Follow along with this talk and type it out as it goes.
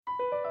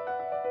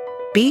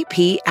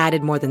BP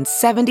added more than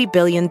 $70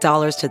 billion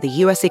to the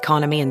U.S.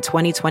 economy in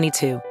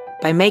 2022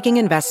 by making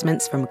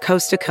investments from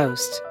coast to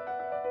coast.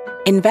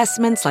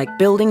 Investments like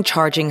building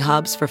charging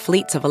hubs for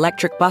fleets of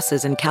electric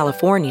buses in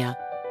California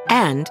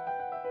and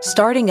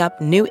starting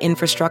up new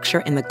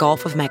infrastructure in the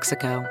Gulf of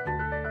Mexico.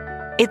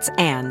 It's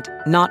and,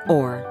 not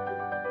or.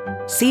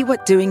 See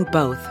what doing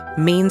both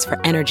means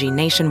for energy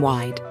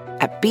nationwide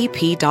at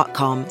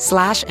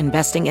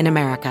bp.com/investing in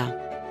America.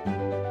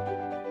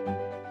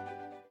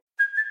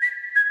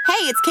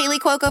 Hey, it's Kaylee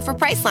Cuoco for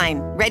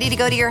Priceline. Ready to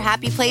go to your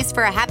happy place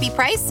for a happy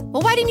price?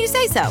 Well, why didn't you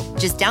say so?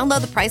 Just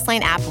download the Priceline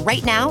app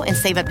right now and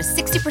save up to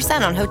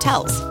 60% on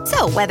hotels.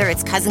 So whether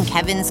it's Cousin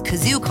Kevin's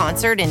Kazoo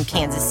Concert in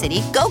Kansas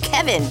City, go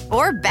Kevin,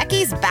 or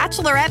Becky's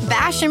Bachelorette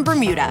Bash in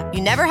Bermuda,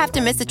 you never have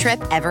to miss a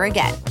trip ever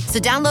again. So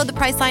download the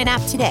Priceline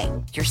app today.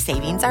 Your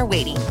savings are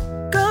waiting.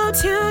 Go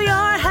to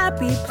your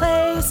happy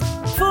place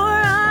for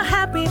a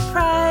happy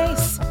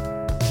price.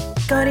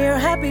 Go to your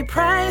happy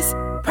price,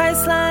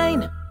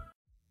 Priceline.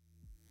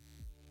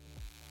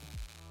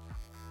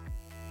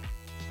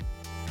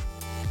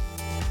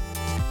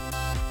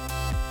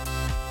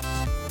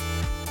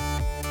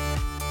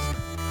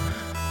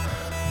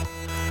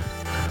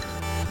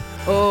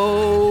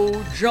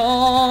 Oh,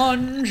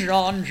 John.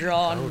 Oh,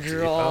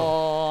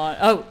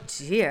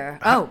 dear.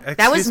 Oh,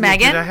 that was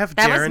Megan. Did I have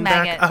that Darren was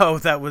Megan. back? Oh,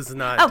 that was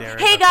not Darren.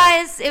 Hey,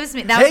 guys. It was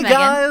me. That was Megan.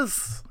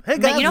 Hey,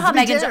 guys. You know how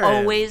Megan's Darren.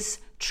 always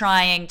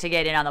trying to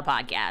get in on the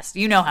podcast.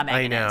 You know how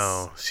Megan is. I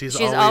know. She's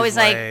always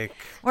like,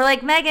 we're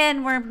like,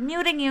 Megan, we're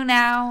muting you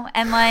now.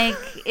 And like,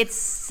 it's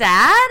sad,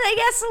 I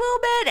guess, a little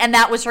bit. And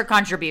that was her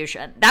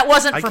contribution. That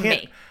wasn't for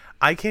me.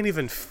 I can't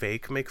even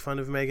fake make fun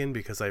of Megan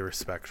because I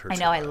respect her. I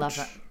know, I love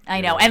her.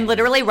 I know. And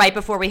literally right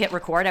before we hit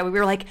record, we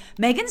were like,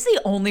 Megan's the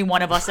only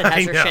one of us that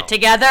has her shit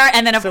together.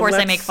 And then, of course,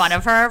 I make fun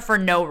of her for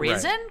no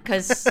reason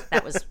because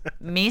that was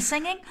me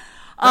singing.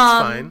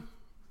 That's fine.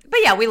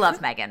 But yeah, we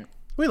love Megan.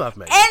 We love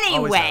Megan.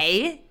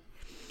 Anyway,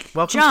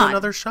 welcome John, to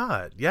another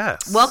shot.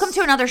 Yes. Welcome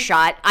to another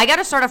shot. I got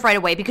to start off right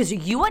away because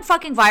you went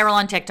fucking viral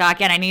on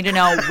TikTok and I need to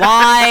know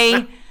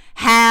why,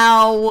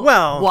 how,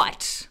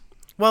 what.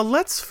 Well,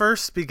 let's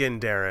first begin,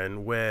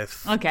 Darren,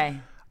 with... Okay.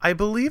 I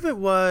believe it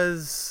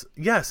was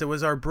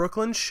our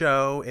Brooklyn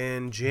show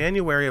in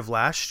January of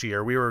last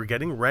year. We were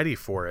getting ready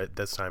for it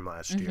this time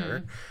last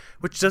year.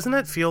 Which, doesn't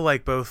that feel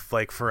like both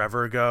like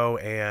forever ago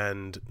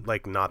and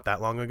like not that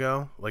long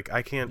ago? Like,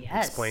 I can't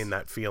explain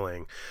that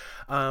feeling.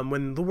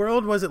 When the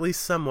world was at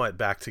least somewhat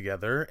back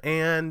together.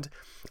 And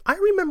I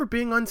remember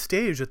being on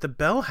stage at the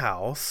Bell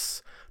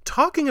House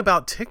talking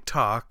about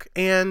TikTok,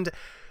 and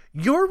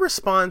your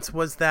response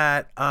was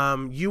that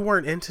you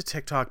weren't into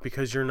TikTok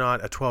because you're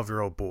not a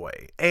 12-year-old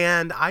boy.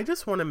 And I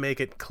just want to make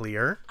it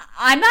clear.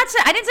 I didn't say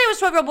I was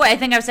a 12-year-old boy. I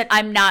think I said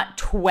I'm not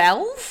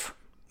 12.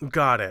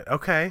 Got it.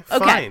 Okay.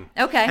 Fine.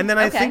 Okay. And then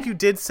I think you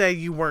did say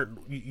you weren't,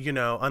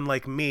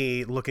 unlike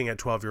me, looking at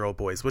 12-year-old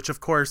boys, which of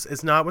course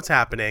is not what's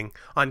happening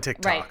on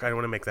TikTok. Right. I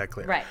want to make that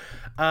clear. Right.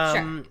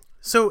 Sure.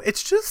 So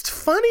it's just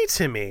funny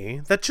to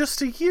me that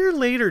just a year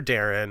later,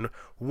 Darren,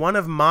 one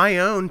of my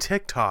own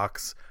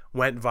TikToks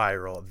went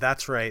viral.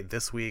 That's right.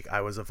 This week I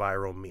was a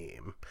viral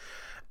meme.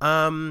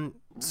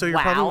 So you're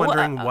probably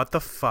wondering what the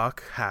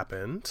fuck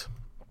happened.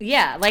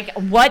 Yeah. Like,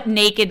 what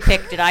naked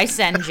pic did I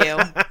send you?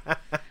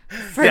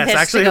 For yes, this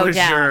actually, to go it was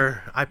down.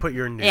 I put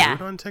your nude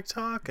on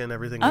TikTok and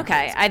everything.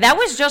 Okay, that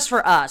was just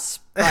for us,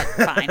 but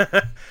fine.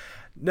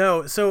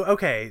 No, so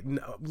okay.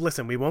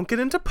 Listen, we won't get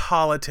into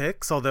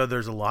politics, although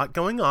there's a lot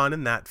going on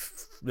in that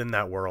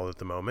world at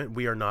the moment.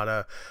 We are not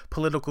a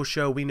political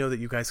show. We know that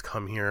you guys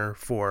come here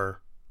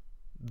for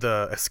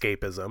the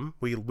escapism.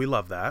 We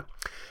love that.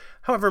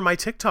 However, my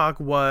TikTok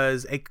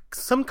was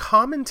some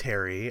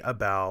commentary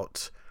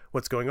about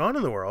what's going on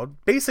in the world.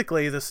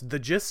 Basically, the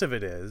gist of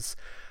it is,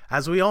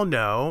 as we all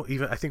know,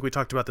 I think we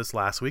talked about this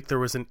last week, there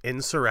was an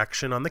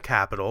insurrection on the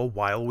Capitol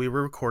while we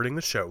were recording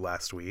the show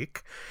last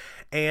week.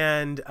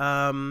 And,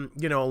 a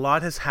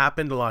lot has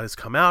happened. A lot has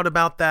come out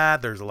about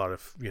that. There's a lot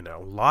of,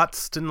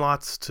 lots and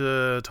lots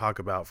to talk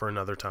about for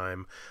another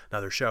time,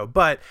 another show.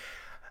 But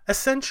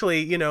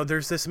essentially,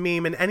 there's this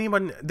meme,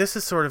 and this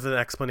is sort of an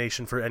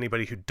explanation for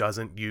anybody who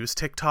doesn't use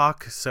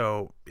TikTok.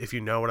 So if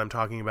you know what I'm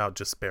talking about,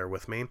 just bear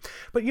with me.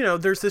 But,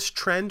 there's this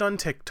trend on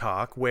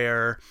TikTok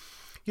where,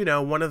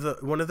 one of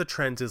the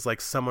trends is like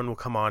someone will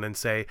come on and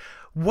say,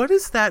 what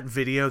is that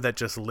video that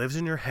just lives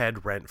in your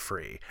head rent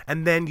free?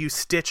 And then you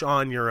stitch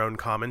on your own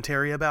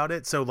commentary about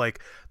it. So like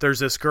there's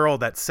this girl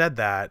that said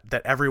that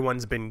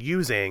everyone's been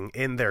using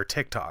in their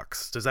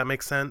TikToks. Does that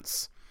make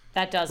sense?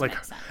 That does make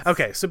sense.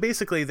 Okay. So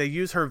basically they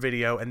use her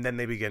video and then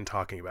they begin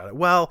talking about it.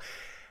 Well,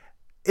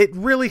 it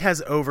really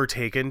has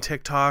overtaken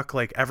TikTok.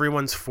 Like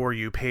everyone's For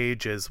You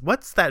page is,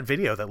 what's that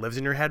video that lives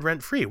in your head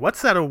rent free?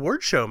 What's that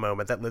award show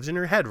moment that lives in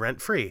your head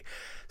rent free?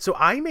 So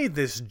I made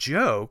this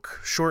joke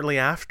shortly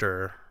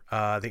after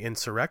the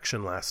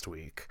insurrection last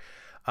week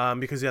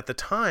because at the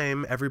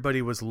time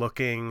everybody was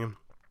looking,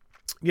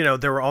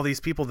 there were all these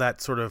people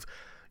that sort of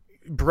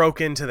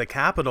broke into the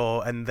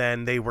Capitol and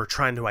then they were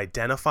trying to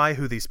identify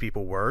who these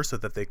people were so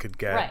that they could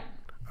get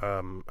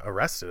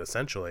arrested,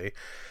 essentially.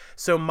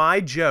 So my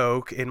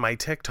joke in my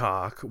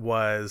TikTok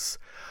was,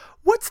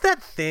 what's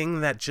that thing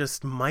that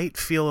just might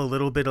feel a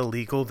little bit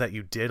illegal that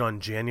you did on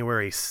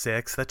January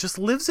 6th that just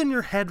lives in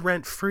your head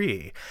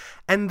rent-free?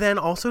 And then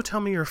also tell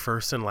me your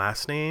first and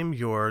last name,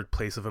 your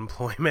place of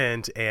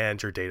employment,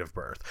 and your date of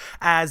birth.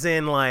 As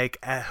in,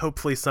 like,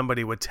 hopefully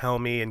somebody would tell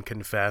me and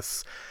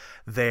confess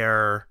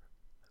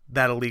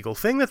that illegal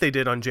thing that they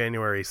did on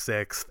January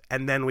 6th,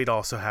 and then we'd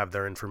also have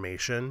their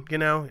information, you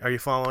know? Are you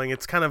following?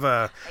 It's kind of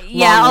a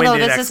although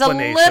this is a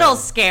little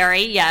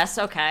scary. Yes,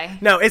 okay.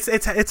 No, it's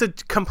a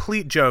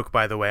complete joke,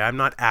 by the way. I'm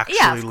not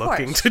actually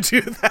looking to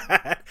do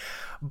that.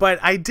 But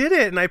I did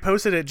it, and I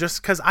posted it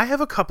just because I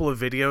have a couple of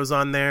videos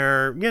on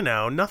there. You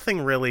know, nothing,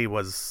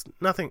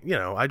 you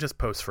know, I just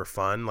post for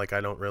fun. Like,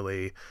 I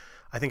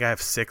think I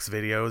have 6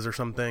 videos or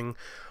something.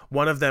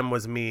 One of them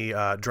was me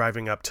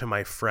driving up to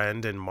my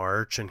friend in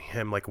March and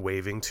him like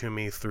waving to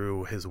me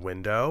through his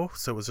window.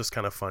 So it was just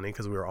kind of funny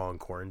because we were all in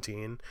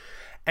quarantine.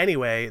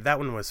 Anyway, that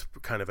one was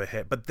kind of a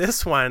hit. But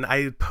this one,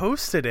 I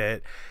posted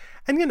it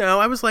and, you know,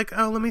 I was like,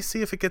 oh, let me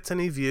see if it gets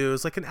any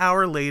views. Like an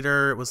hour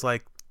later, it was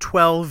like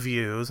 12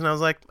 views. And I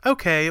was like,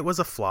 okay, it was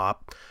a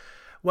flop.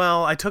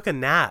 Well, I took a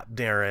nap,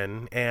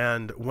 Darren,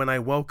 and when I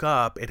woke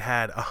up, it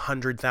had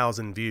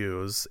 100,000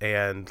 views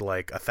and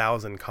like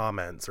 1,000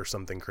 comments or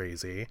something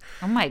crazy.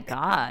 Oh my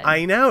God.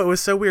 I know, it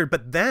was so weird.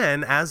 But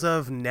then, as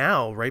of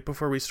now, right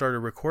before we started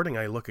recording,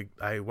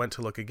 I went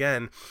to look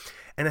again,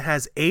 and it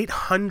has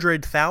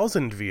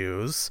 800,000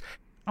 views.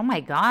 Oh my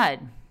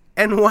God.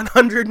 And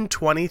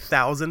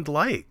 120,000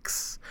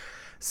 likes.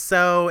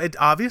 So it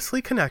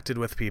obviously connected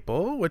with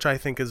people, which I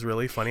think is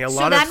really funny.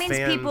 So that means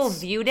people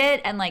viewed it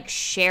and like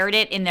shared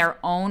it in their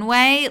own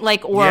way,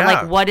 like, or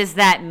like, what does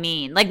that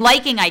mean? Like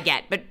liking, I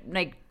get, but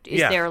like, is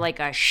there like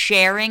a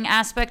sharing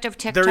aspect of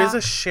TikTok? There is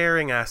a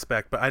sharing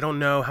aspect, but I don't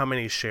know how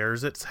many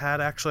shares it's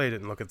had. Actually, I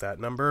didn't look at that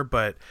number,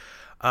 but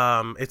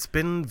it's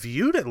been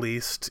viewed at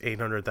least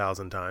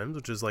 800,000 times,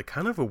 which is like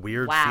kind of a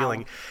weird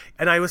feeling.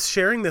 And I was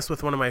sharing this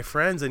with one of my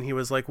friends, and he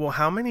was like, well,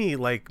 how many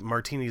like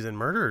Martinis and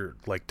Murder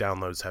like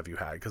downloads have you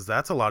had? Because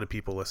that's a lot of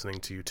people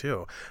listening to you too.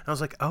 And I was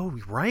like, oh,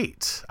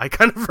 right. I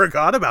kind of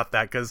forgot about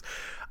that because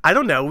I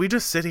don't know. We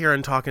just sit here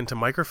and talk into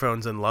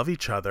microphones and love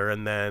each other.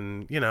 And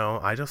then, you know,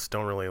 I just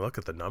don't really look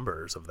at the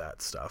numbers of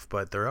that stuff.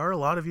 But there are a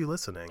lot of you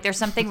listening. There's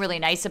something really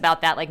nice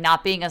about that, like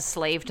not being a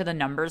slave to the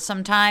numbers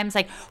sometimes.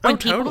 Like when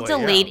people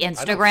delete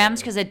Instagrams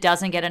because it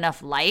doesn't get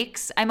enough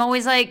likes, I'm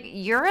always like,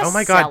 you're a sellout. Oh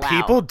my God,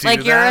 people do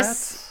like,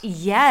 that?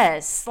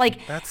 Yes.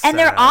 Like, that's and sad.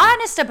 they're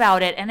honest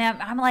about it. And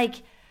I'm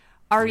like,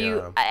 are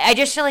you? I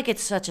just feel like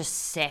it's such a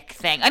sick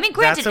thing. I mean,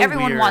 granted,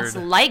 everyone wants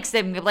likes.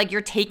 Like, you're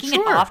taking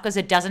it off because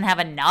it doesn't have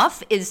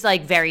enough is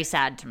like very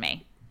sad to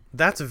me.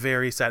 That's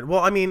very sad.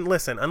 Well, I mean,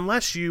 listen,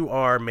 unless you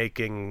are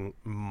making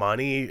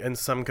money in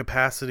some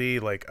capacity,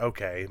 like,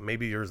 okay,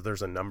 maybe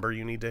there's a number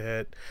you need to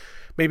hit.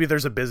 Maybe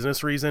there's a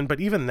business reason. But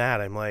even that,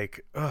 I'm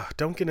like,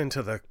 don't get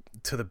into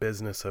the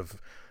business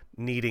of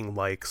needing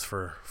likes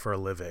for a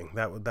living.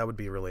 That would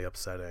be really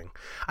upsetting.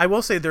 I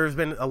will say there's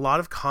been a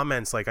lot of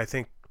comments, like I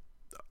think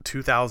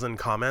 2,000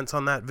 comments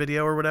on that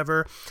video or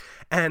whatever.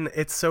 And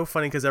it's so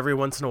funny because every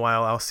once in a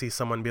while I'll see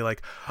someone be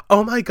like,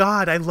 oh my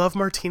God, I love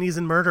Martinis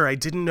and Murder. I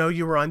didn't know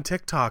you were on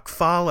TikTok.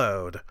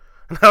 Followed.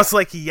 And I was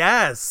like,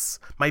 yes,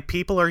 my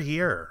people are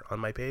here on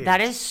my page.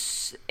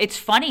 It's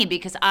funny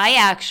because I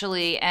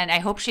actually, and I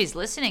hope she's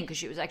listening because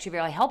she was actually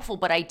very helpful,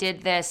 but I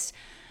did this.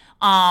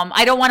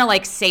 I don't want to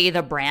like say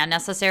the brand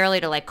necessarily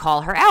to like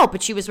call her out,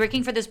 but she was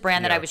working for this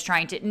brand that I was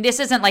trying to, and this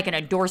isn't like an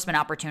endorsement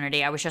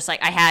opportunity. I was just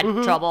like, I had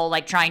trouble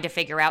like trying to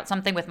figure out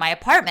something with my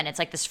apartment. It's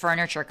like this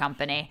furniture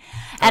company.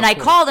 And I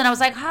called and I was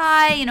like,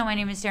 hi, you know, my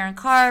name is Darren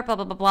Karp, blah,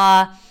 blah, blah,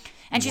 blah.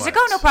 And she's like,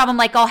 oh, no problem.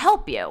 Like, I'll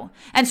help you.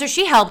 And so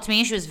she helped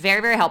me. She was very,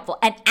 very helpful.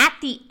 And at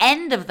the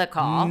end of the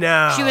call,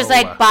 she was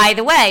like, by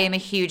the way, I'm a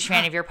huge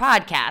fan of your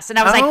podcast. And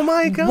I was like, oh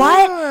my God.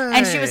 What?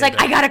 And she was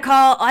like, I got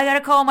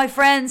to call my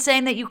friend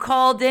saying that you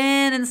called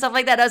in and stuff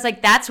like that. I was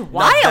like, that's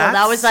wild.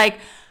 I was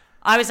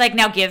like,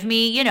 now give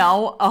me, you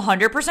know,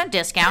 100%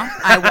 discount.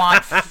 I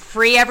want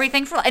free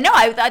everything for. No,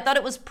 I thought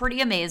it was pretty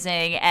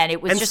amazing, and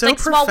it was just so like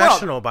small world.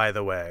 professional, by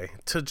the way,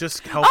 to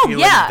just help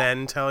you and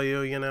then tell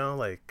you, you know,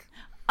 like.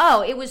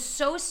 Oh, it was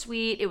so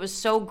sweet. It was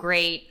so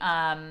great.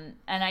 And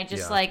I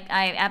just like,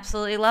 I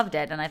absolutely loved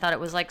it. And I thought it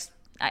was like,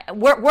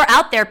 we're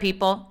out there,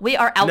 people. We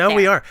are out there. No,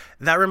 we are.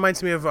 That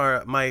reminds me of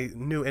my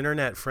new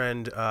internet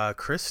friend,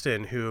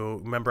 Kristen,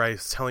 who, remember I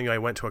was telling you I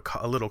went to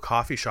a little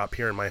coffee shop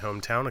here in my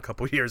hometown a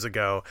couple years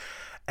ago.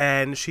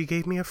 And she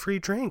gave me a free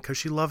drink because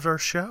she loved our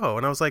show.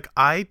 And I was like,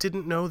 I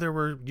didn't know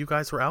you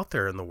guys were out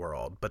there in the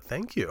world, but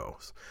thank you.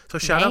 So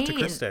shout out to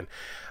Kristen.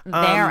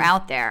 They're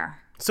out there.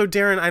 So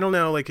Darren, I don't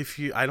know, like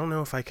I don't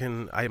know if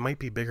I might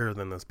be bigger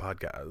than this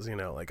podcast, you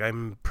know, like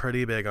I'm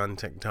pretty big on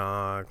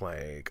TikTok,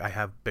 like I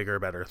have bigger,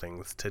 better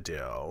things to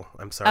do.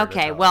 I'm sorry.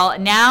 Okay, well,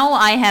 now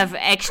I have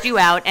X'd you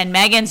out and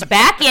Megan's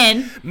back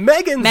in.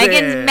 Megan's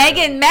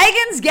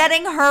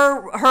getting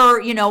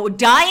her, you know,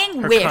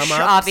 dying wish, come-ups,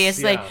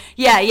 obviously.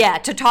 Yeah,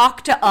 to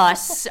talk to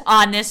us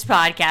on this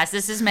podcast.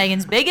 This is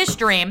Megan's biggest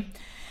dream.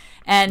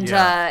 And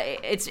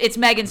it's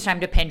Megan's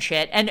time to pinch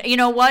hit. And you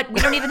know what?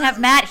 We don't even have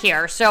Matt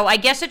here. So I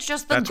guess it's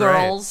just the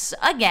girls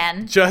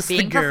again. Just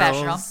being the girls.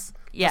 Professional.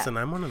 Yeah. Listen,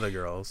 I'm one of the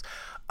girls.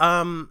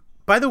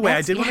 By the way,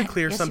 I did want to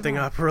clear something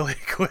up really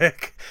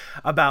quick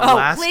about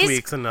last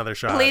week's Another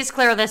Shot. Please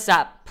clear this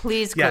up.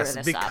 Yes,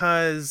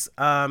 because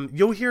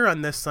you'll hear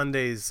on this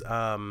Sunday's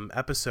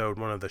episode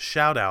one of the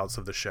shout outs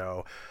of the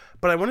show.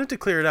 But I wanted to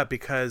clear it up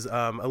because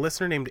a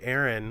listener named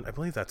Erin, I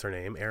believe that's her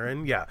name,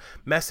 Erin,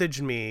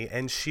 messaged me,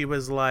 and she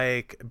was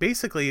like,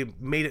 basically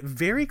made it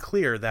very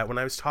clear that when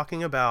I was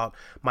talking about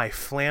my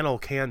flannel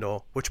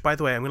candle, which by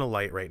the way, I'm going to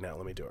light right now.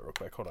 Let me do it real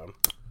quick. Hold on.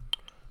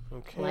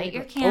 Okay. Light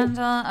your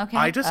candle. Okay.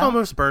 I just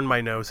almost burned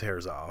my nose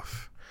hairs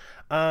off.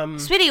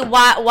 Sweetie,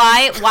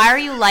 why are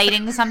you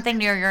lighting something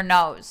near your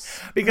nose?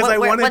 Because I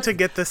wanted to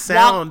get the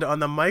sound on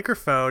the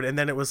microphone, and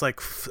then it was like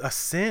a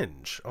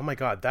singe. Oh my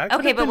god, that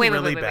could have been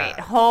really bad.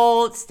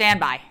 Hold, stand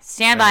by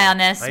on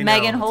this.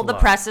 Megan, hold the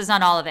presses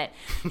on all of it.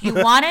 You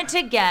wanted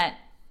to get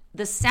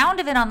the sound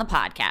of it on the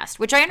podcast,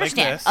 which I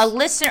understand. Like a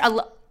listener,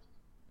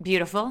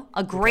 beautiful,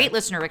 a great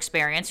listener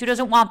experience. Who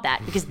doesn't want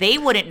that? Because they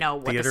wouldn't know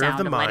what the sound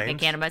of lighting a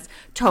candle was.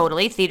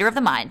 Totally, theater of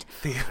the mind.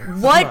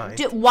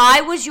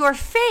 Why was your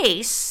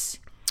face?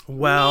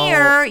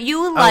 Near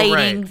you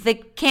lighting the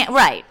can,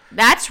 right?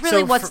 That's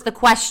really what's the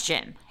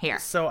question here.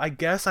 So I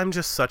guess I'm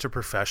just such a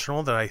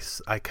professional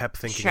that I kept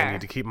thinking I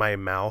need to keep my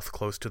mouth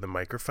close to the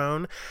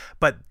microphone,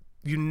 but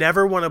you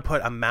never want to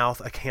put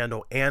a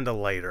candle, and a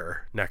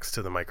lighter next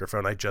to the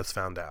microphone. I just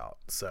found out.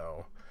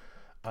 So,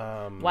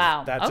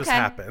 wow, that just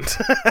happened.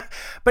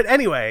 But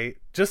anyway,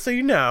 just so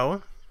you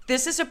know.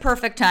 This is a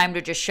perfect time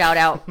to just shout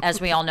out, as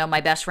we all know,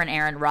 my best friend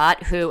Erin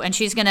Rott, and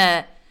she's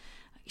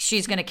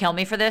gonna kill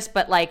me for this,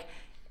 but like.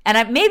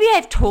 And maybe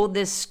I've told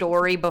this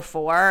story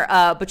before,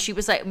 but she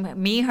was like,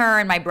 me, her,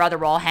 and my brother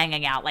were all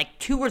hanging out like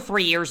 2 or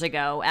 3 years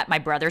ago at my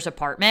brother's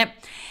apartment.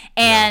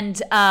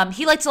 And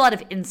he likes a lot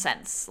of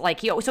incense. So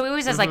he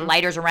always has like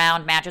lighters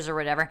around, matches or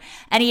whatever.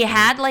 And he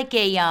had like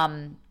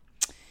a,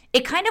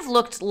 it kind of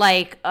looked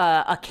like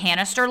a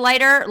canister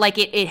lighter. Like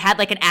it had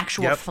like an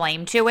actual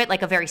flame to it,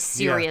 like a very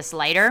serious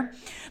lighter.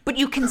 But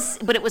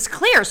but it was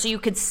clear, so you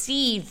could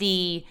see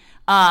the,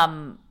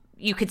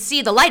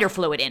 lighter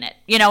fluid in it.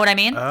 You know what I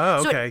mean?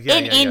 Oh, okay. So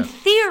in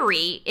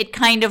theory, it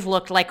kind of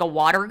looked like a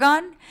water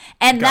gun.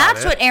 And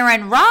that's what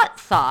Erin Rott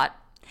thought.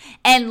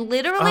 And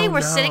literally,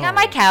 we're sitting on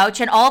my couch,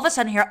 and all of a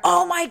sudden here,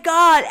 oh my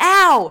God,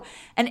 ow.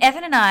 And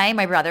Evan and I,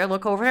 my brother,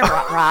 look over at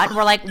Rott, and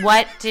we're like,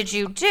 what did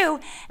you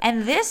do?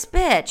 And this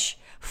bitch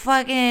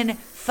fucking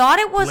thought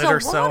it was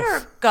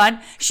water gun.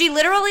 She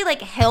literally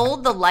like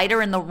held the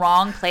lighter in the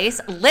wrong place,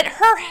 lit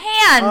her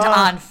hand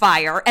on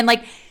fire, and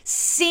like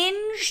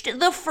singed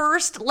the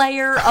first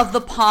layer of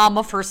the palm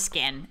of her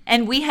skin.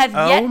 And we have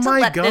yet to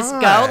let this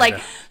go. Like,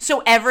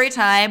 so every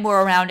time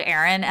we're around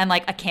Erin and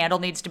like a candle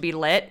needs to be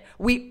lit,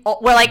 we're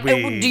like,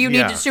 do you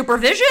need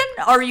supervision?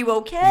 Are you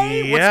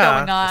okay? What's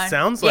going on?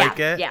 Sounds like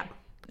it. Yeah.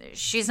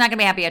 She's not gonna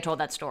be happy I told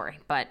that story,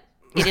 but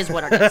it is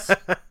what it is.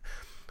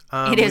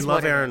 We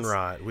love Erin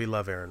Rott. We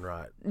love Erin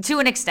Rott. To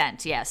an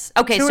extent, yes.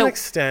 Okay, to an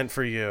extent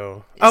for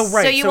you. Oh,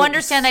 right. So you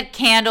understand that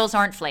candles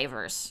aren't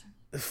flavors.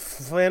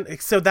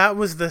 So that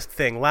was the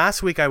thing.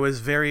 Last week I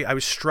was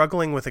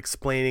struggling with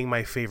explaining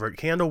my favorite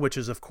candle, which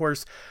is of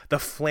course the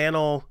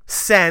flannel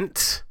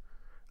scent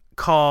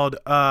called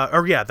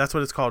that's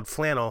what it's called,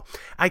 flannel.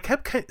 I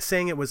kept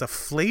saying it was a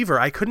flavor.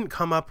 I couldn't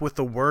come up with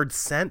the word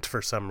scent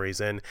for some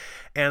reason.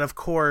 And of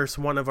course,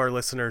 one of our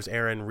listeners,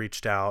 Erin,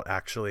 reached out,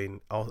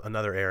 actually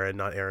another Erin,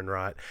 not Erin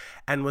Rott,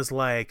 and was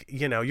like,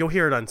 you'll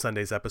hear it on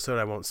Sunday's episode.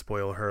 I won't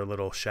spoil her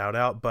little shout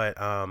out, but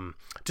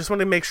just want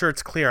to make sure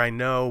it's clear. I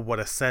know what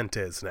a scent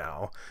is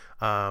now.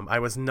 I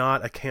was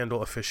not a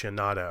candle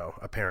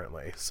aficionado,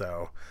 apparently.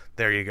 So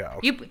there you go.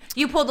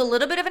 You pulled a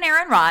little bit of an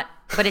Erin Rott,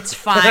 but it's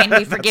fine.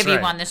 We forgive you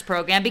on this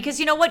program because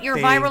you know what? You're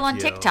viral on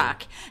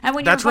TikTok. And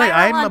when that's you're viral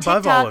right. I'm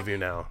above all of you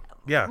now.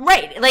 Yeah.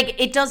 Right. Like,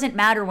 it doesn't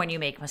matter when you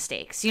make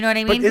mistakes. You know what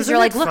I mean? Because you're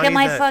like, look at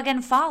my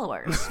fucking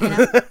followers. You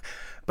know?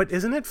 But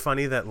isn't it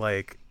funny that,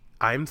 like,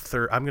 I'm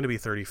going to be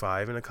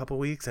 35 in a couple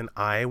weeks, and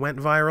I went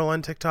viral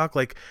on TikTok?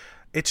 Like,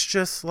 it's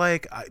just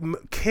like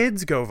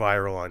kids go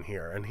viral on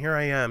here, and here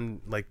I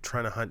am like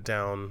trying to hunt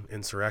down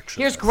insurrectionists.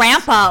 Here's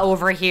Grandpa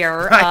over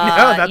here. I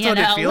know, that's what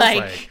it feels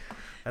like.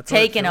 That's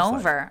taking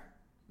over.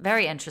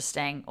 Very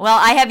interesting. Well,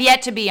 I have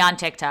yet to be on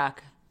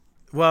TikTok.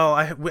 Well,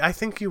 I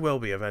think you will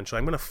be eventually.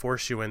 I'm going to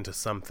force you into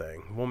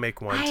something. We'll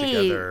make one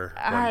together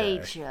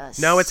one day.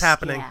 No, it's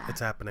happening. Yeah. It's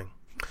happening.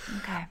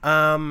 Okay.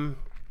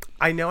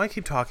 I know I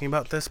keep talking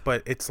about this,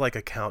 but it's like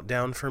a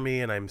countdown for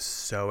me, and I'm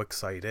so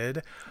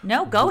excited.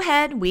 No, go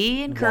ahead.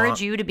 We encourage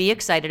you to be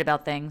excited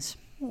about things.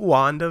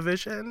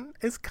 WandaVision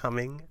is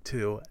coming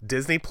to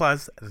Disney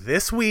Plus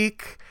this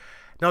week.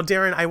 Now,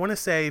 Darren, I want to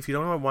say, if you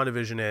don't know what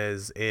WandaVision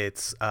is,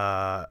 it's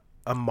a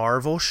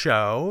Marvel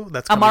show.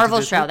 That's a Marvel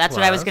to Disney show. That's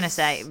Plus. what I was going to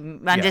say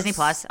on Yes. Disney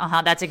Plus.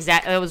 That's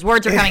exactly. Those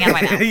words are coming out of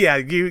my mouth. Yeah,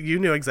 you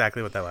knew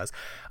exactly what that was.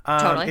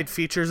 Totally. It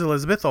features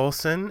Elizabeth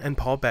Olsen and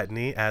Paul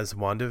Bettany as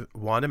Wanda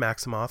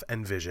Maximoff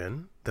and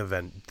Vision,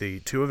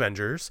 the two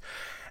Avengers,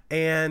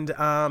 and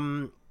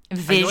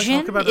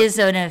Vision is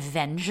an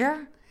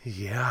Avenger.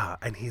 Yeah,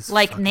 and he's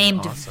like fucking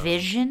named awesome.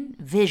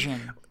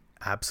 Vision.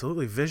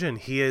 Absolutely, Vision.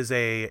 He's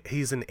an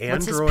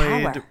What's his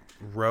android power?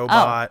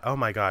 robot. Oh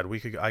my god,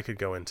 I could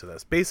go into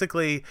this.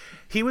 Basically,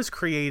 he was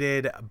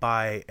created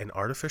by an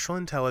artificial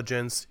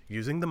intelligence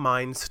using the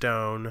Mind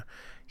Stone.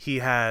 He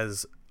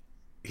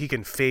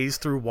can phase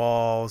through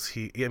walls.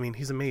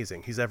 He's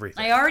amazing. He's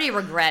everything. I already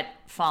regret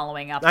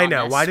following up. I on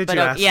know. this, Why did but,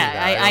 you ask me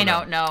that? I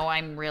don't don't know.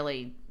 I'm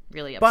really,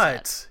 really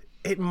upset.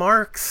 But it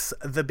marks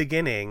the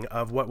beginning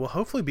of what will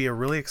hopefully be a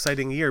really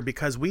exciting year,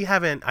 because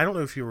I don't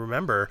know if you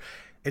remember,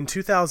 in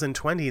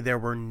 2020, there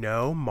were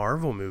no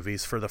Marvel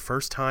movies for the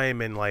first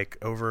time in like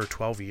over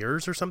 12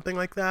 years or something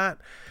like that.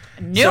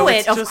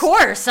 Of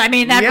course. I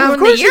mean, that Yeah,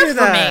 ruined the year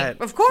for me.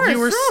 Of course. You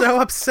were so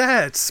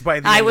upset by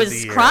the I end of was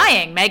the year.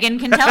 crying. Megan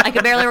can tell. I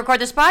could barely record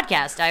this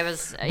podcast. I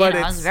was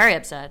very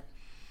upset.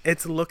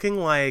 It's looking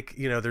like,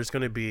 there's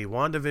going to be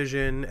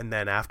WandaVision, and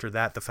then after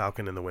that, The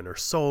Falcon and the Winter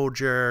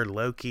Soldier,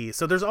 Loki.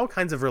 So there's all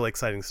kinds of really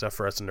exciting stuff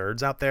for us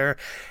nerds out there.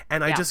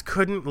 And I just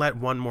couldn't let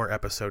one more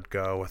episode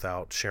go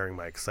without sharing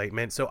my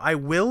excitement. So I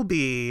will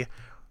be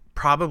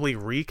probably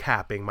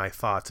recapping my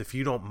thoughts, if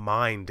you don't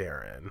mind,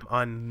 Darren,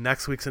 on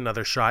next week's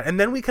Another Shot. And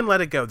then we can let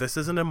it go. This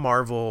isn't a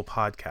Marvel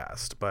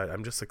podcast, but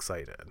I'm just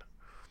excited.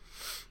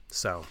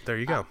 So there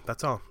you go.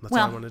 That's all. That's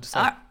all I wanted to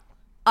say.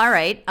 All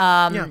right.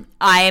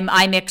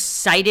 I'm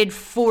excited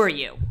for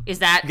you. Is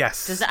that?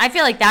 Yes. I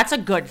feel like that's a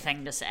good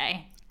thing to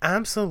say.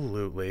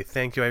 Absolutely.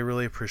 Thank you. I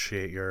really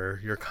appreciate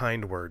your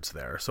kind words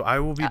there. So I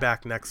will be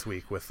back next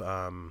week with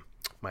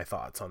my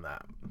thoughts on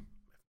that.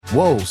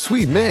 Whoa,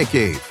 sweet man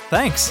cave.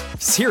 Thanks.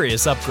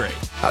 Serious upgrade.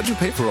 How'd you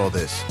pay for all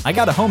this? I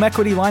got a home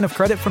equity line of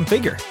credit from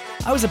Figure.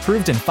 I was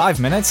approved in 5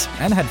 minutes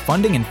and had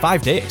funding in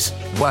 5 days.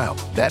 Wow,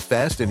 that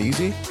fast and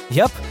easy?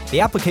 Yep, the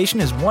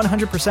application is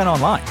 100%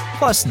 online,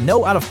 plus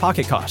no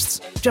out-of-pocket costs.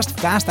 Just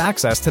fast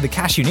access to the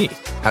cash you need.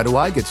 How do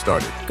I get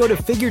started? Go to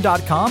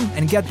Figure.com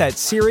and get that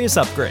serious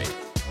upgrade.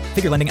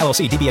 Figure Lending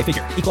LLC, DBA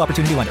Figure, Equal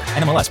Opportunity Lender,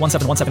 NMLS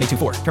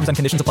 1717824. Terms and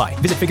conditions apply.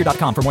 Visit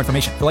Figure.com for more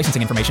information. For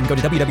licensing information, go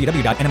to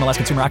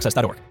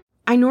www.nmlsconsumeraccess.org.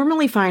 I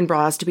normally find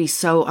bras to be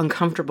so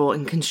uncomfortable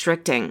and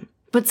constricting,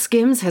 but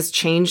Skims has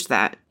changed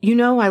that. You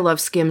know I love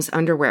Skims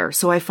underwear,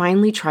 so I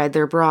finally tried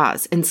their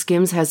bras, and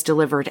Skims has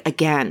delivered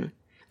again.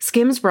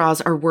 Skims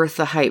bras are worth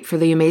the hype for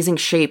the amazing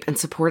shape and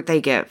support they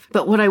give,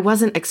 but what I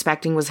wasn't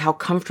expecting was how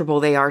comfortable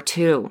they are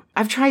too.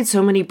 I've tried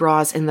so many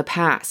bras in the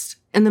past,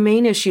 and the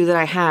main issue that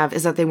I have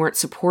is that they weren't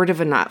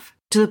supportive enough,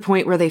 to the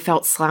point where they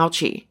felt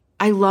slouchy.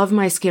 I love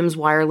my Skims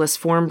wireless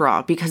form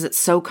bra because it's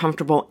so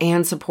comfortable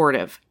and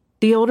supportive.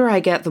 The older I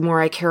get, the more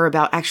I care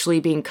about actually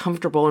being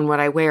comfortable in what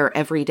I wear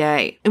every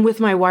day. And with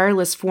my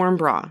wireless form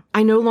bra,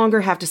 I no longer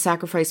have to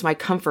sacrifice my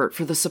comfort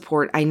for the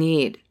support I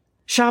need.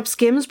 Shop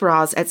Skims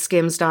bras at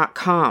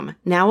skims.com,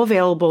 now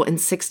available in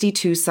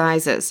 62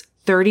 sizes,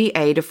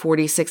 30A to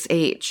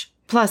 46H.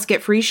 Plus,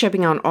 get free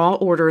shipping on all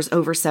orders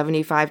over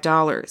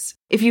 $75.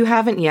 If you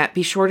haven't yet,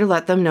 be sure to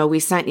let them know we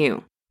sent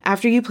you.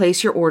 After you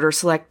place your order,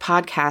 select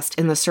podcast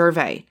in the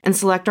survey and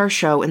select our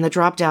show in the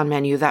drop-down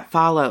menu that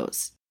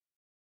follows.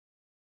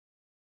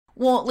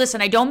 Well,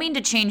 listen, I don't mean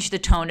to change the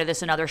tone of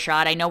this Another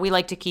Shot. I know we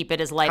like to keep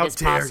it as light as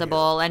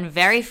possible and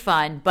very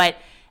fun, but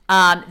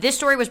this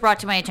story was brought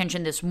to my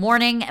attention this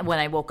morning. When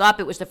I woke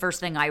up, it was the first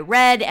thing I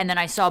read, and then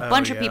I saw a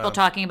bunch of people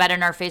talking about it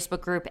in our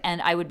Facebook group,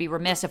 and I would be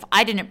remiss if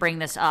I didn't bring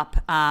this up.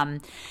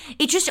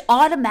 It just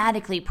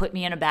automatically put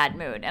me in a bad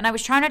mood, and I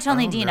was trying to tell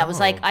Nadine, I was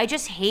like, I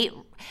just hate,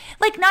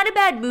 like, not a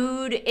bad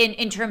mood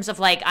in terms of,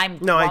 like, I'm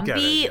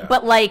grumpy,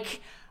 but,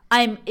 like,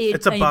 I'm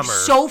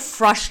so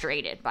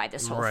frustrated by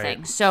this whole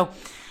thing. So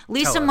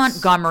Lisa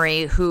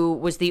Montgomery, who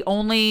was the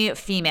only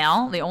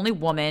female, the only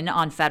woman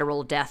on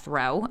federal death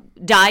row,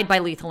 died by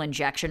lethal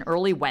injection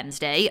early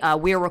Wednesday.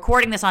 We are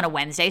recording this on a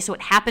Wednesday, so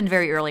it happened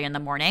very early in the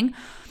morning.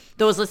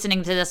 Those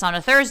listening to this on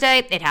a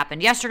Thursday, it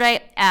happened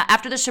yesterday,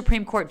 after the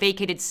Supreme Court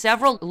vacated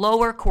several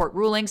lower court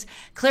rulings,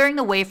 clearing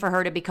the way for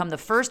her to become the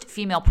first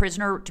female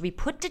prisoner to be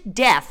put to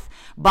death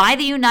by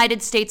the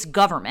United States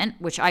government,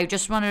 which I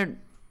just want to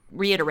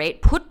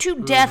reiterate, put to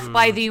death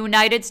by the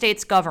United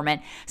States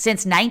government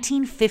since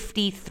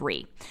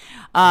 1953,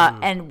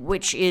 and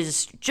which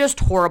is just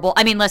horrible.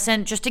 I mean,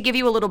 listen, just to give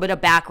you a little bit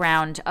of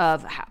background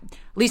of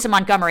Lisa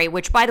Montgomery,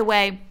 which, by the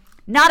way,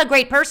 Not a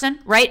great person,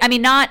 right? I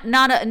mean,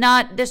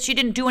 not this. She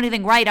didn't do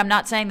anything right. I'm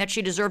not saying that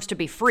she deserves to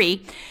be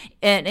free.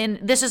 And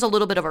this is a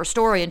little bit of our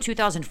story. In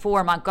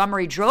 2004,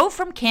 Montgomery drove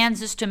from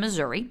Kansas to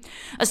Missouri,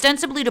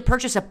 ostensibly to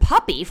purchase a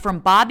puppy from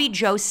Bobby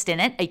Joe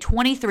Stinnett, a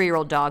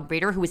 23-year-old dog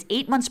breeder who was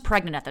 8 months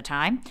pregnant at the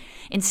time.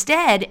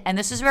 Instead, and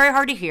this is very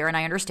hard to hear, and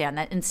I understand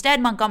that, instead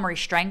Montgomery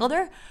strangled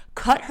her,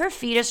 cut her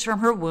fetus from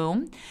her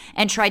womb,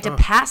 and tried to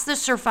pass the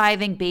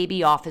surviving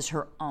baby off as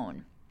her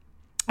own.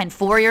 And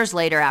 4 years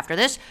later after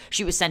this,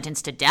 she was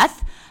sentenced to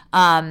death.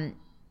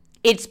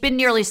 It's been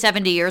nearly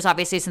 70 years,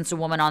 obviously, since a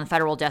woman on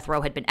federal death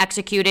row had been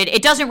executed.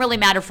 It doesn't really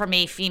matter for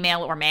me,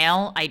 female or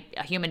male.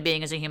 A human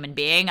being is a human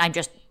being. I'm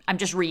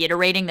just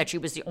reiterating that she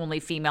was the only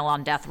female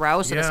on death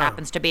row. So this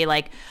happens to be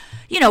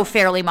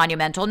fairly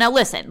monumental. Now,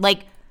 listen,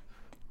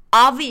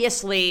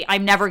 obviously,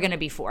 I'm never going to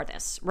be for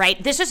this,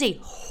 right? This is a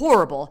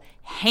horrible,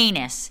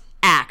 heinous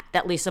act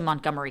that Lisa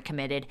Montgomery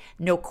committed.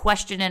 No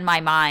question in my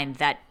mind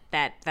that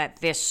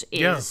this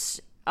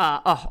is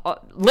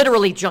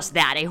literally just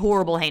that, a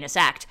horrible, heinous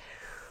act.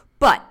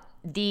 But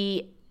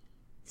the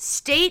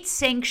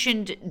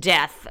state-sanctioned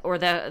death, or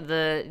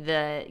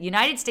the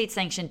United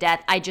States-sanctioned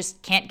death, I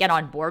just can't get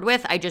on board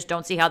with. I just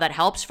don't see how that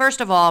helps.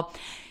 First of all,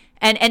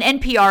 and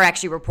NPR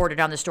actually reported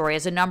on the story,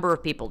 as a number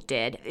of people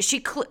did.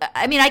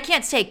 I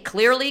can't say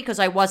clearly because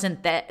I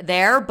wasn't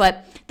there,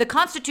 but the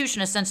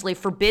Constitution essentially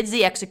forbids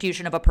the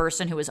execution of a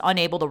person who is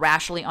unable to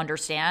rationally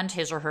understand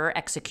his or her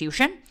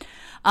execution.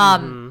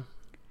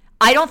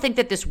 I don't think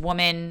that this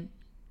woman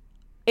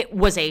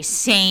was a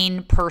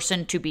sane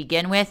person to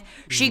begin with.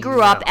 She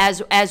grew up,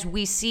 as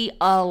we see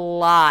a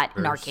lot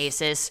in our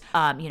cases.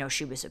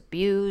 She was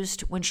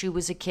abused when she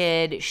was a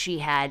kid. She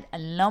had a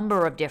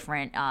number of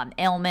different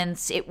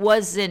ailments. It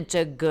wasn't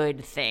a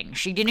good thing.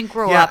 She didn't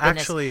grow up in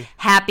this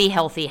happy,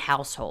 healthy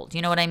household.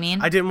 You know what I mean?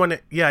 I didn't want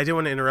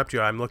to interrupt you.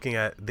 I'm looking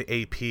at the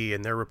AP,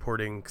 and their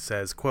reporting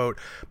says, quote,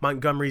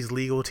 Montgomery's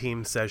legal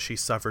team says she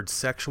suffered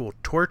sexual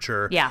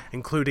torture,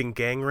 including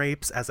gang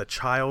rapes as a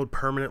child,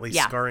 permanently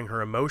scarring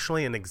her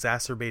emotionally and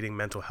exacerbating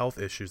mental health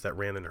issues that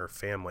ran in her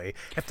family.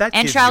 If that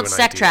and gives child you an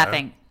sex idea.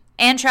 trapping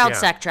and child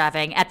sex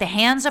trafficking at the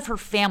hands of her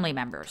family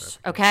members.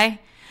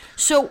 Okay,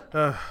 so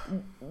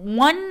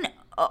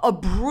a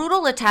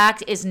brutal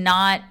attack is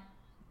not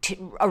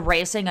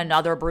erasing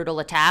another brutal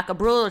attack. A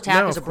brutal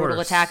attack is a brutal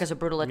attack is a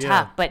brutal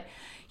attack. But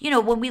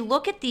when we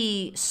look at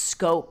the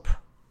scope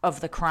of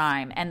the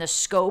crime and the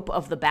scope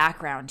of the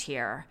background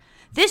here,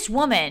 this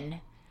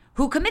woman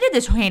who committed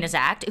this heinous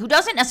act, who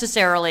doesn't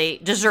necessarily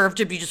deserve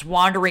to be just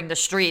wandering the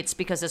streets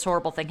because this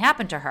horrible thing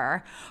happened to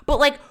her,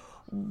 but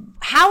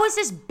how is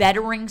this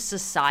bettering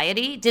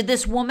society? Did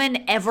this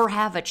woman ever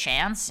have a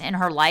chance in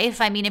her life?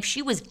 I mean, if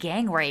she was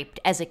gang raped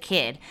as a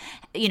kid,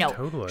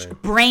 totally.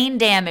 Brain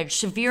damage,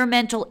 severe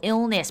mental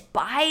illness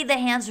by the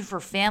hands of her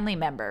family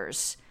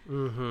members,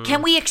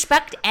 can we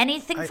expect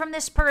anything from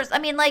this person? I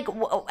mean,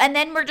 and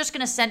then we're just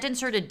going to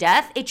sentence her to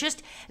death?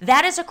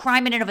 That is a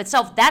crime in and of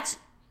itself. That's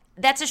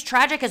as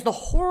tragic as the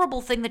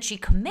horrible thing that she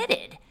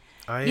committed.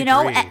 I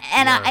agree.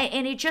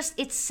 And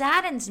it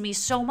saddens me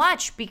so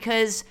much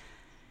because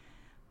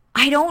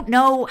I don't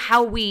know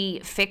how we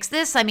fix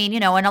this. I mean,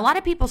 and a lot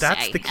of people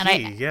That's say, the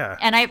key,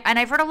 and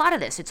I've heard a lot of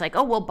this. It's like,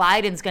 oh, well,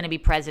 Biden's going to be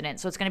president,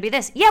 so it's going to be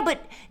this. Yeah,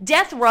 but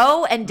death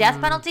row and death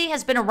penalty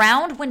has been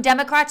around when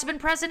Democrats have been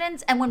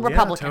presidents and when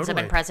Republicans have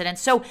been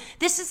presidents. So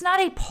this is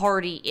not a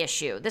party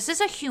issue. This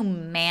is a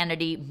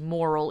humanity,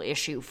 moral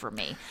issue for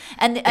me.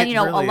 And really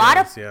a lot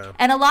is, of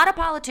a lot of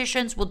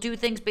politicians will do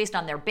things based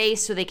on their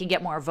base so they can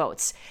get more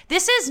votes.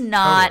 This is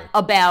not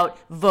about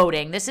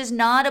voting. This is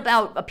not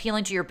about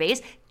appealing to your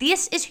base.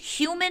 This is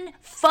human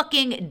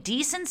fucking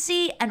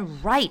decency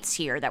and rights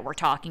here that we're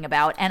talking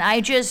about. And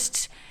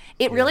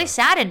it really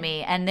saddened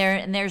me. And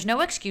there's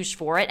no excuse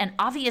for it. And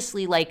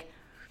obviously,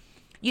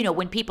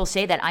 when people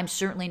say that, I'm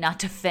certainly not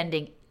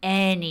defending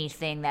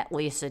anything that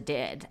Lisa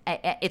did.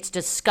 It's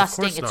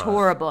disgusting. It's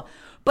horrible.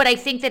 But I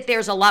think that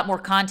there's a lot more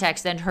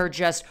context than her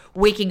just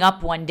waking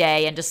up one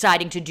day and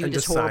deciding to do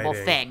this horrible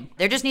thing.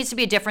 There just needs to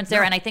be a difference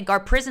there. And I think our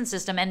prison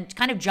system, and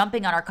kind of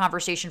jumping on our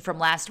conversation from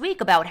last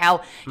week about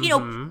how,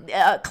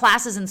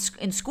 classes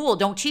in school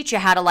don't teach you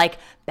how to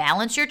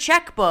balance your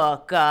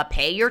checkbook,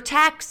 pay your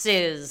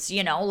taxes,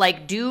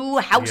 do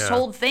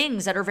household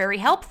things that are very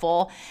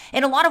helpful.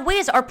 In a lot of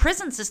ways, our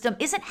prison system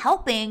isn't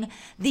helping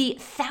the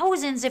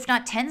thousands, if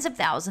not tens of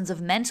thousands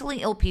of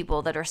mentally ill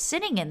people that are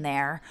sitting in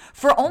there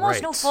for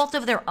almost no fault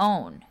of their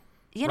own.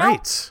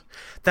 Right.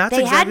 That's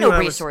they exactly had no what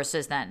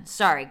resources then.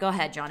 Sorry, go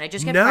ahead, John. I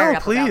just get fired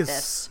up about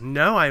this.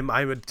 No,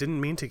 I didn't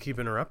mean to keep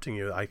interrupting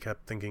you. I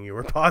kept thinking you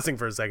were pausing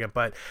for a second,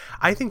 but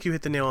I think you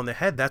hit the nail on the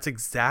head. That's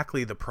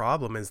exactly the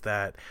problem, is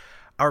that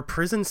our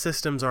prison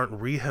systems aren't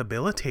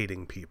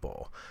rehabilitating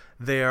people.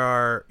 They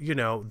are,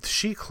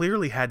 she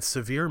clearly had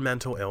severe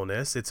mental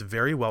illness. It's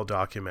very well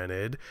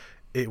documented.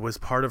 It was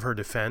part of her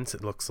defense,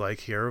 it looks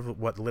like, here,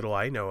 what little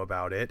I know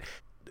about it.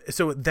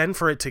 So then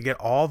for it to get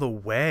all the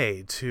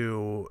way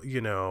to,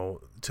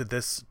 to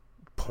this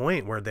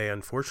point where they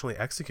unfortunately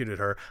executed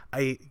her,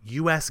 a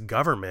U.S.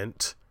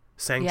 government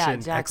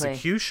sanctioned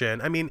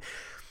execution. I mean,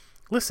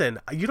 listen,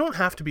 you don't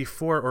have to be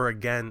for or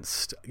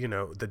against,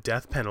 the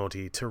death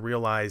penalty to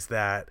realize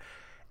that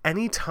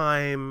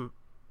anytime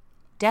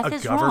Death a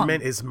is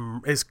government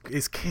wrong.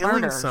 is killing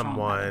Murder is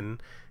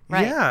someone,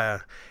 Right.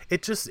 yeah,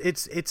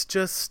 it's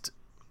just.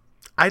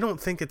 I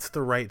don't think it's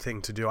the right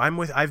thing to do.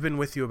 I've been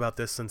with you about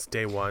this since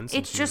day one.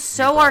 It's just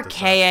so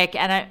archaic,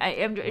 and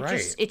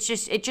it's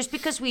just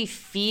because we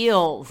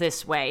feel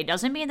this way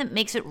doesn't mean that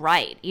makes it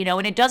right,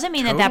 and it doesn't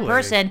mean that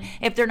person,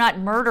 if they're not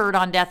murdered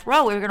on death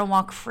row, are going to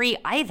walk free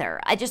either.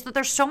 I just that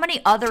there's so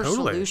many other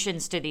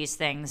solutions to these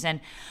things,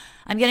 and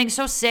I'm getting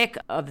so sick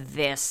of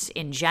this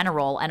in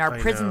general and our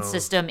prison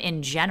system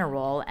in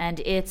general,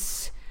 and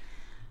it's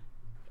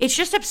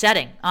just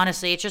upsetting.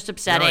 Honestly, it's just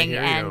upsetting,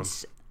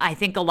 I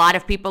think a lot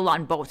of people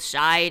on both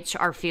sides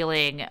are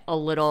feeling a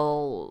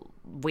little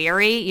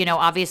weary.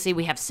 Obviously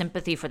we have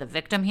sympathy for the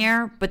victim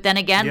here, but then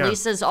again,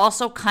 Lisa's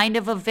also kind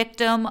of a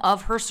victim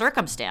of her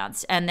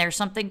circumstance, and there's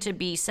something to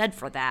be said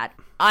for that.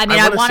 I mean,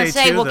 I want to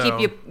say we'll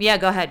keep you. Yeah,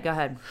 go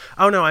ahead.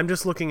 Oh no, I'm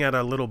just looking at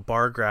a little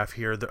bar graph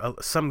here.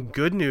 Some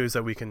good news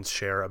that we can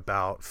share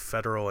about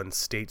federal and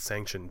state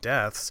sanctioned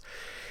deaths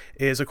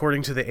is,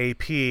 according to the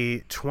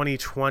AP,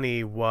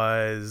 2020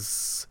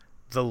 was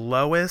the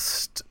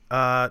lowest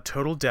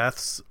total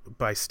deaths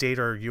by state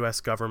or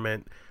U.S.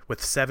 government,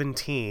 with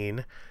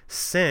 17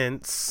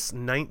 since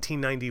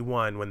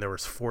 1991, when there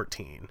was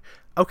 14.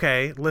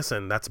 Okay,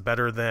 listen, that's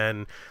better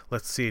than,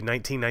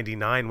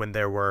 1999, when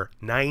there were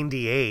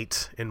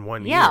 98 in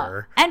 1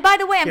 year. And by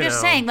the way, I'm just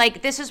saying,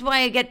 this is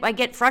why I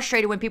get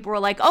frustrated when people are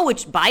like, "Oh,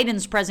 it's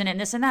Biden's president, and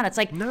this and that." It's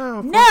like,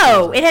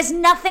 no, it has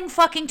nothing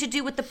fucking to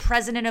do with the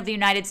president of the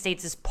United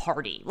States'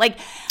 party. Hopefully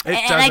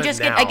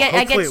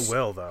it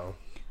will, though.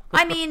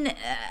 I mean,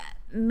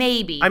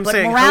 maybe, but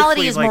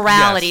morality is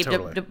morality, yes,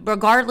 totally.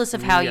 Regardless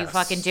of how you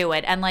fucking do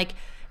it. And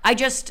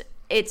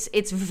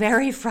it's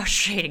very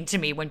frustrating to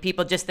me when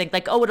people just think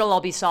it'll all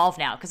be solved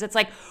now. Because it's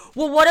like,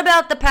 well, what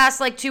about the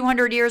past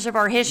 200 years of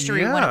our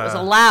history when it was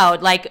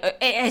allowed?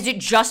 Has it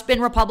just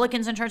been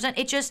Republicans in terms of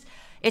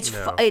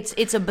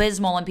it's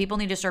abysmal, and people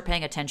need to start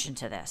paying attention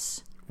to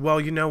this. Well,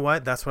 you know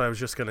what? That's what I was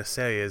just going to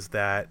say, is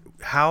that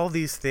how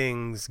these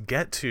things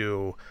get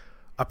to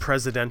a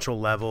presidential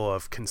level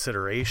of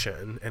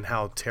consideration and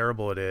how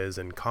terrible it is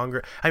in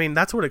Congress. I mean,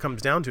 that's what it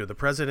comes down to. The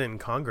president and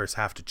Congress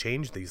have to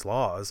change these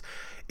laws,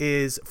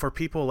 is for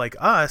people like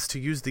us to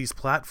use these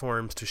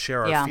platforms to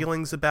share our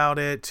feelings about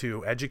it,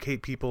 to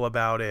educate people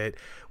about it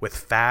with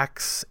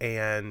facts.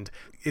 And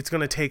it's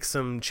going to take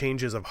some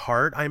changes of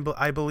heart,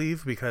 I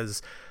believe,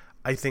 because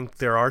I think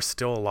there are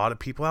still a lot of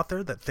people out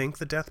there that think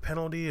the death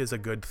penalty is a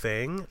good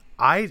thing.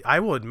 I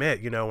will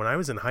admit, when I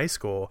was in high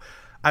school,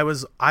 I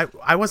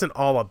wasn't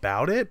all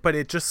about it, but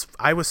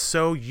I was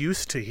so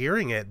used to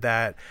hearing it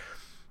that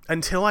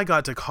until I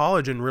got to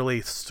college and really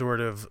sort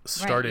of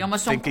started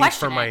thinking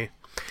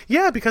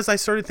because I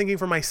started thinking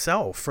for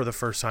myself for the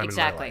first time in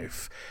my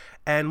life.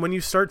 And when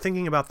you start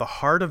thinking about the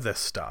heart of this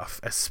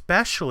stuff,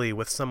 especially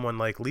with someone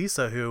like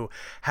Lisa, who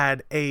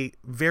had a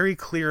very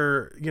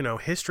clear,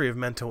 history of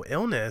mental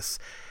illness,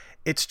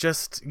 it's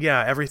just,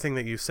 everything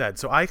that you said.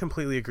 So I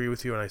completely agree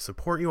with you, and I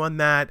support you on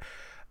that.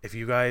 If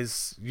you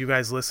guys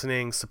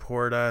listening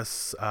support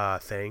us,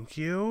 thank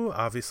you.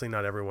 Obviously,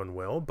 not everyone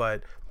will,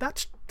 but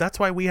that's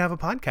why we have a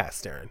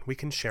podcast, Erin. We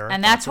can share our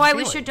and that's why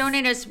we should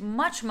donate as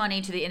much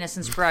money to the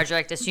Innocence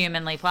Project as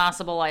humanly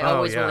possible. I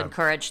always will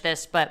encourage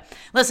this. But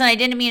listen, I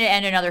didn't mean to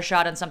end another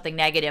shot on something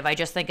negative. I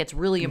just think it's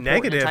really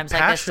important in times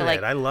like this to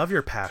I love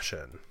your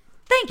passion.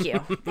 Thank you.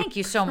 Thank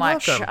you so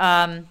much. So,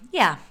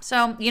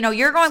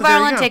 you're going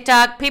viral on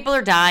TikTok. People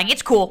are dying.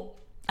 It's cool.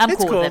 I'm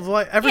cool with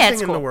it. Everything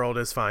in the world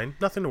is fine.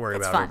 Nothing to worry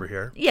about over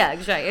here. Yeah,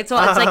 exactly. It's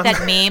like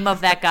that meme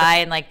of that guy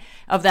and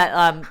of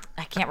that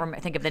I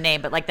can't think of the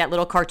name, but that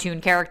little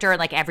cartoon character,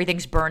 and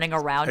everything's burning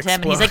around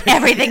him, and he's like,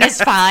 everything is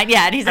fine.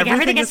 Yeah, and he's like,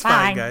 everything is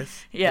fine,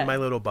 guys. Yeah, in my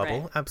little bubble.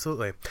 Right.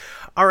 Absolutely.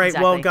 All right,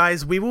 well,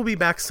 guys, we will be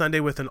back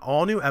Sunday with an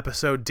all new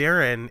episode.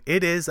 Darren,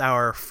 it is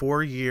our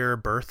 4-year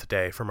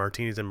birthday for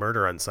Martinis and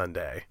Murder on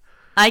Sunday.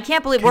 I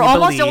can't believe we're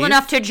almost old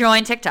enough to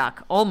join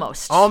TikTok.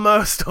 Almost old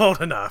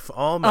enough.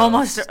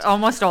 Almost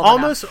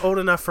old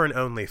enough for an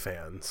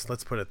OnlyFans.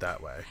 Let's put it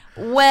that way.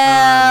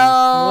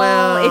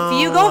 Well,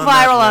 if you go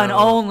viral on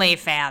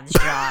OnlyFans,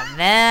 John,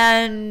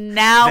 then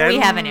we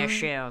have an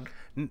issue.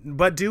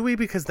 But do we?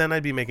 Because then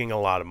I'd be making a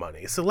lot of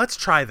money. So let's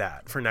try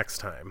that for next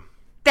time.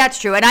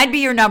 That's true, and I'd be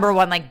your number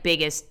one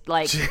biggest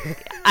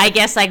I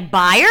guess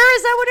buyer.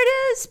 Is that what it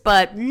is?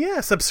 But yeah,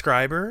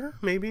 subscriber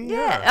maybe.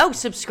 Yeah. Oh,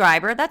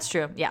 subscriber. That's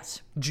true.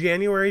 Yes.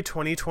 January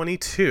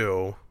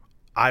 2022.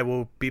 I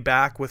will be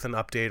back with an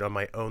update on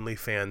my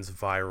OnlyFans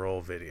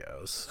viral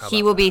videos.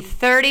 He will be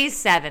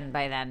 37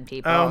 by then,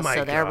 people. Oh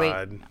my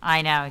God.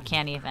 I know. I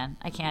can't even.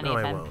 I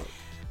won't.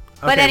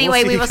 But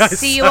anyway, we will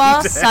see you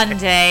all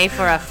Sunday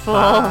for a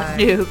full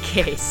new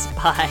case.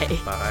 Bye.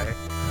 Bye.